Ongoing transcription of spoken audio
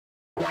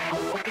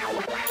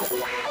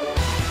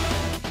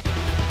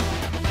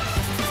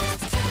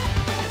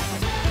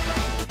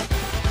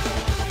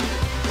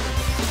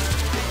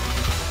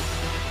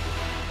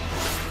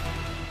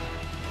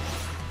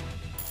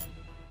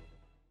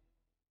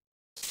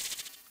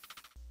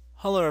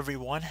Hello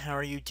everyone, how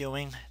are you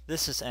doing?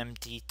 This is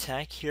MD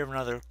Tech here with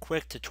another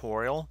quick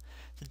tutorial.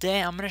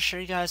 Today I'm going to show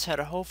you guys how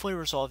to hopefully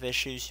resolve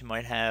issues you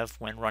might have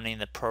when running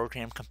the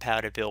Program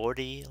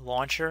Compatibility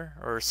Launcher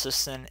or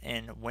Assistant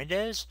in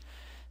Windows.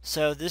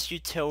 So this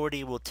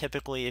utility will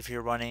typically, if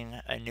you're running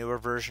a newer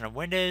version of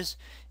Windows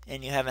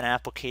and you have an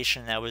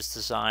application that was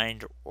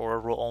designed or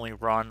will only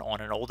run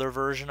on an older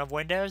version of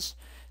Windows,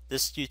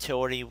 this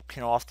utility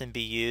can often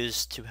be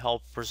used to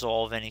help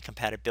resolve any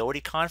compatibility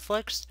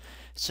conflicts.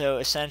 So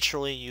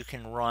essentially you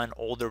can run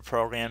older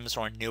programs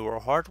on newer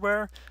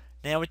hardware.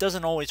 Now it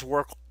doesn't always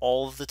work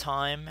all of the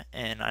time,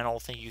 and I don't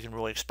think you can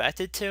really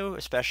expect it to,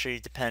 especially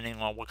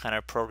depending on what kind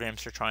of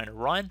programs you're trying to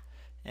run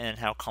and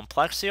how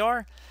complex they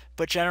are.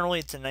 But generally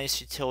it's a nice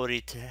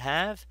utility to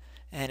have,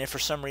 and if for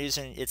some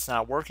reason it's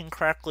not working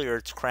correctly or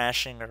it's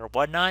crashing or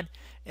whatnot,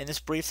 in this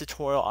brief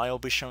tutorial I will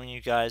be showing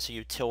you guys a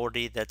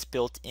utility that's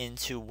built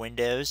into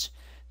Windows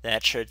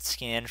that should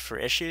scan for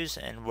issues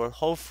and will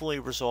hopefully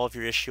resolve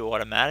your issue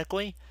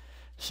automatically.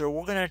 So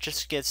we're going to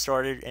just get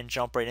started and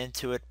jump right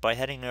into it by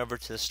heading over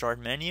to the Start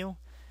menu,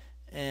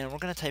 and we're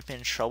going to type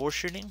in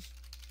Troubleshooting.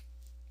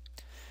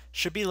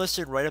 Should be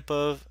listed right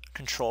above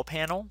Control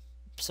Panel.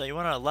 So you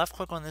want to left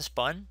click on this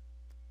button.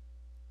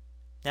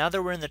 Now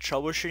that we're in the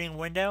Troubleshooting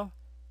window,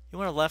 you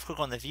want to left click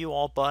on the View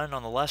All button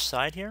on the left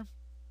side here.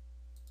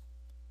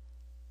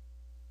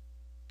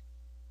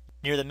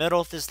 Near the middle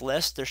of this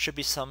list, there should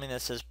be something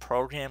that says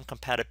Program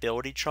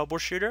Compatibility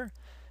Troubleshooter.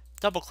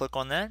 Double click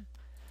on that.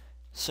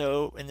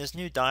 So in this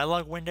new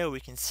dialog window, we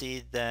can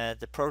see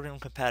that the Program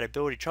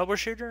Compatibility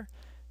Troubleshooter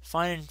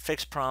find and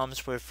fix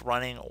problems with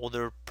running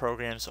older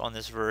programs on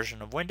this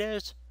version of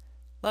Windows.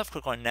 Left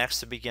click on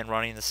Next to begin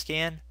running the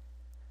scan.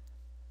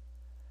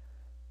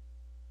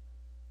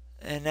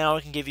 And now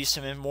we can give you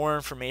some more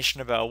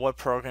information about what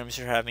programs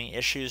you're having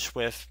issues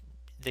with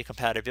the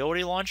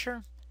compatibility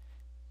launcher.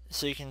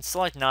 So you can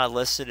select not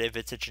listed if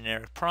it's a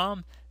generic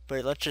problem,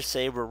 but let's just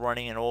say we're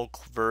running an old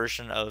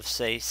version of,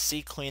 say,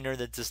 CCleaner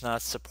that does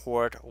not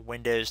support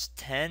Windows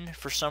 10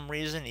 for some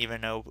reason, even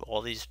though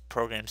all these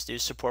programs do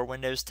support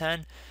Windows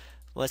 10.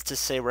 Let's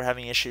just say we're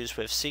having issues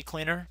with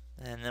CCleaner,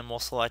 and then we'll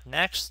select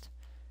Next.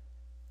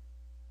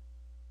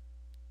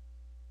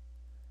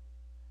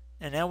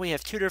 And now we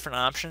have two different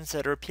options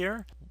that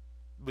appear.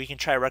 We can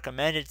try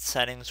recommended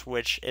settings,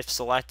 which if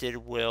selected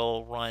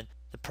will run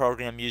the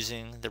program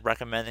using the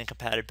recommended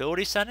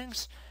compatibility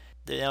settings.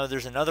 Now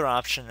there's another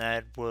option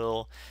that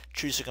will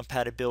choose the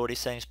compatibility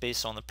settings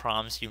based on the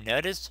problems you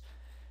notice.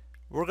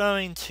 We're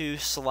going to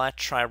select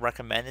try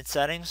recommended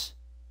settings,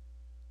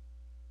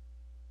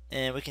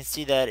 and we can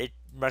see that it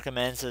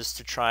recommends us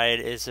to try it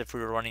as if we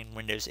were running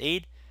Windows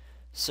 8.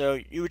 So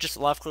you would just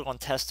left click on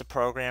test the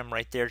program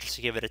right there just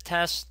to give it a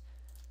test.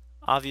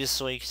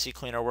 Obviously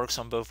CCleaner works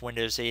on both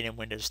Windows 8 and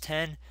Windows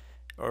 10,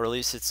 or at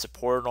least it's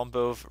supported on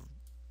both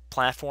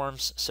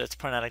platforms, so it's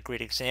probably not a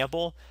great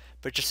example,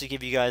 but just to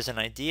give you guys an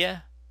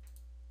idea.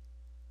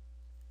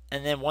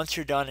 And then once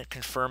you're done at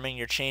confirming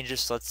your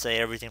changes, let's say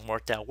everything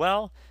worked out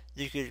well,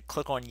 you could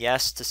click on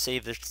yes to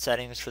save the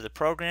settings for the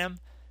program,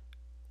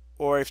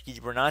 or if you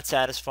were not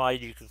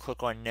satisfied you could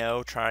click on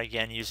no, try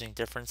again using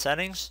different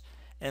settings.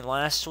 And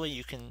lastly,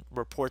 you can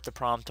report the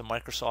problem to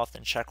Microsoft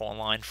and check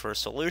online for a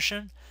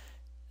solution.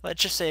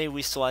 Let's just say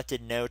we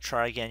selected no,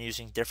 try again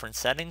using different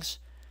settings.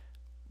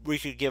 We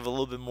could give a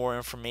little bit more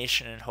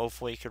information and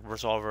hopefully could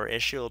resolve our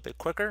issue a little bit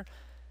quicker.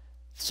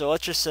 So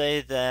let's just say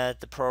that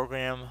the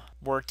program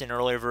worked in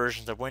earlier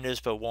versions of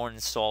Windows but won't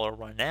install or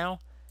run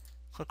now.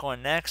 Click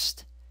on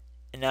Next,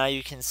 and now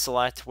you can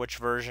select which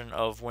version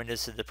of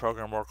Windows did the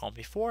program work on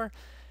before.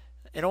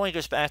 It only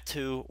goes back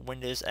to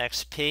Windows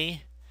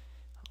XP.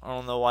 I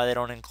don't know why they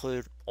don't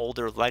include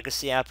older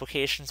legacy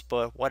applications,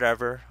 but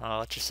whatever.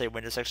 Let's just say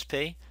Windows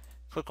XP.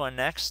 Click on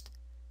Next.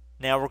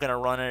 Now we're going to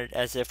run it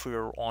as if we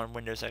were on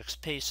Windows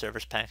XP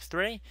Service Pack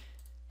 3.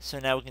 So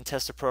now we can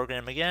test the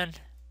program again.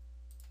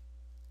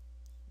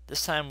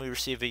 This time we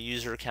receive a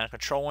user account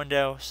control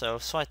window, so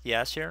select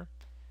yes here.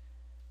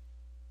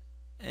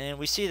 And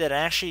we see that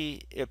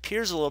actually it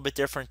appears a little bit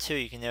different too.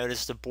 You can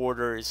notice the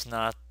border is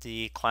not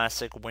the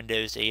classic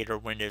Windows 8 or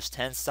Windows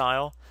 10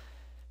 style.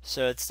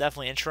 So it's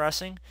definitely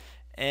interesting.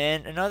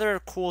 And another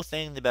cool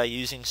thing about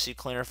using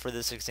CCleaner for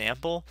this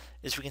example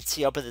is we can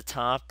see up at the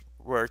top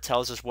where it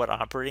tells us what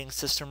operating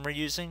system we're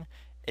using.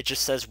 It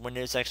just says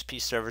Windows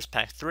XP Service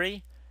Pack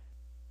 3.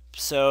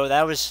 So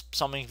that was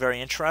something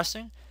very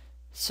interesting.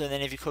 So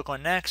then if you click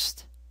on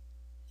Next,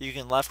 you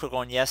can left click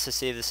on Yes to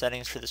save the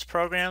settings for this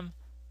program.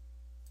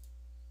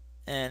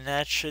 And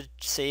that should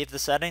save the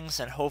settings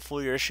and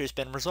hopefully your issue has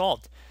been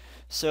resolved.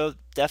 So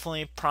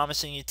definitely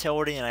promising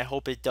utility, and I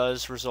hope it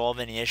does resolve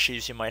any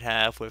issues you might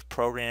have with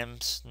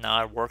programs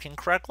not working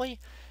correctly.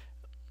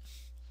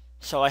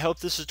 So I hope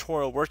this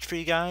tutorial worked for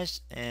you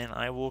guys, and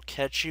I will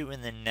catch you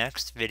in the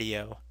next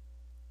video.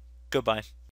 Goodbye.